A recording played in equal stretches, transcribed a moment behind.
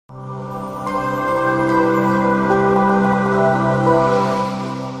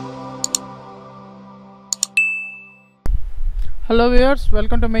Hello viewers,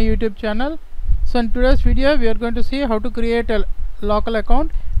 welcome to my YouTube channel. So in today's video we are going to see how to create a local account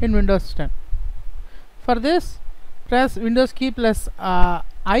in Windows 10. For this, press Windows key plus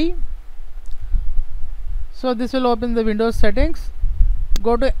I. So this will open the Windows settings.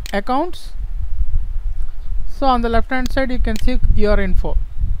 Go to accounts. So on the left hand side you can see your info.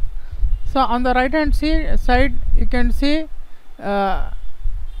 So on the right hand side you can see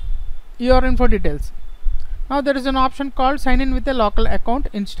your info details. Now there is an option called sign in with a local account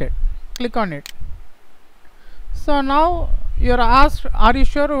instead. Click on it. So now you are asked, are you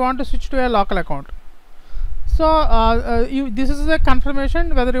sure you want to switch to a local account? So this is a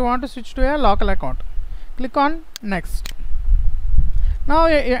confirmation whether you want to switch to a local account. Click on next. Now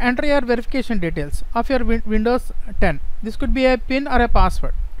you enter your verification details of your Windows 10. This could be a PIN or a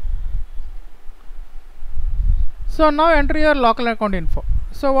password. So now enter your local account info.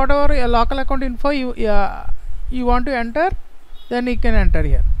 So whatever your local account info you want to enter, then you can enter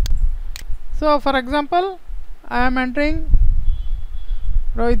here. So for example, I am entering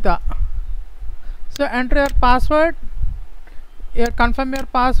Rohita. So enter your password, confirm your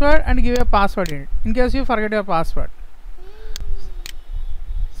password and give a password in case you forget your password.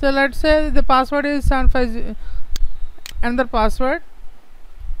 So let's say the password is 750, another password,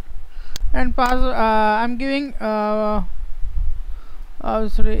 and I'm giving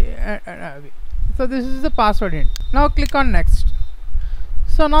so this is the password hint. Now click on next.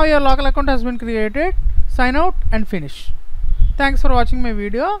 So now your local account has been created. Sign out and finish. Thanks for watching my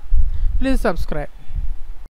video. Please subscribe.